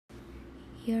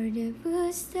You're the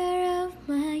booster of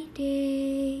my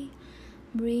day.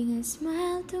 Bring a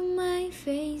smile to my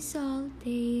face all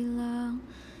day long.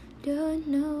 Don't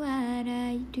know what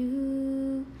I'd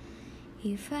do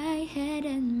if I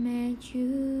hadn't met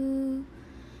you.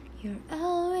 You're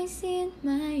always in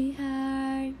my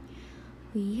heart.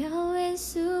 We always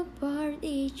support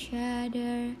each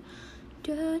other.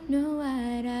 Don't know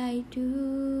what I'd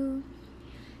do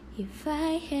if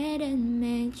I hadn't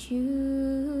met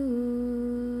you.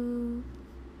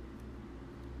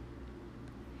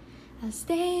 I'll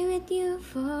stay with you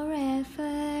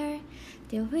forever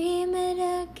till we meet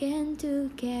again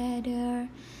together.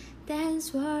 Thanks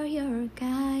for your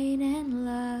kind and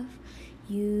love.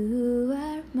 You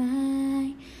are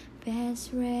my best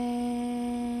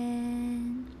friend.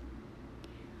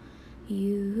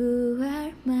 You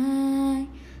are my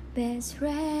best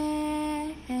friend.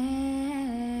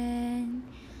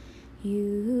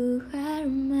 You are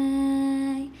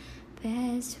my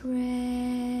best friend.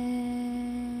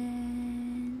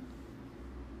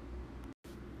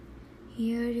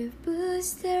 You're the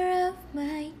booster of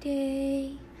my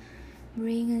day.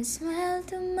 Bring a smile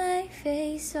to my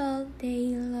face all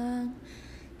day long.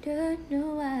 Don't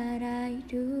know what I'd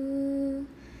do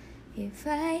if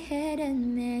I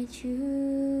hadn't met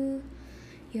you.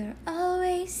 You're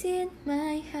always in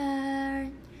my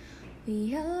heart.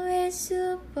 We always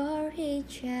support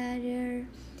each other.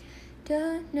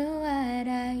 Don't know what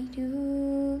I'd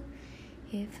do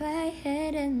if I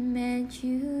hadn't met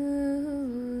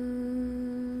you.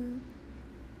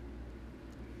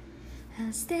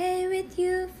 I'll stay with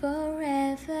you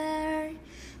forever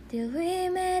till we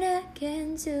meet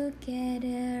again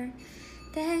together.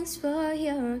 Thanks for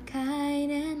your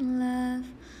kind and love.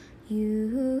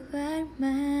 You are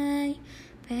my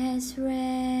best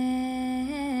friend.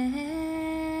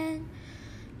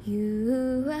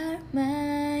 You are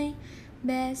my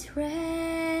best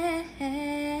friend.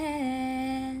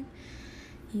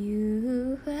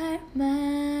 You are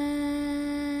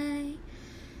my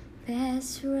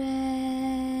best friend.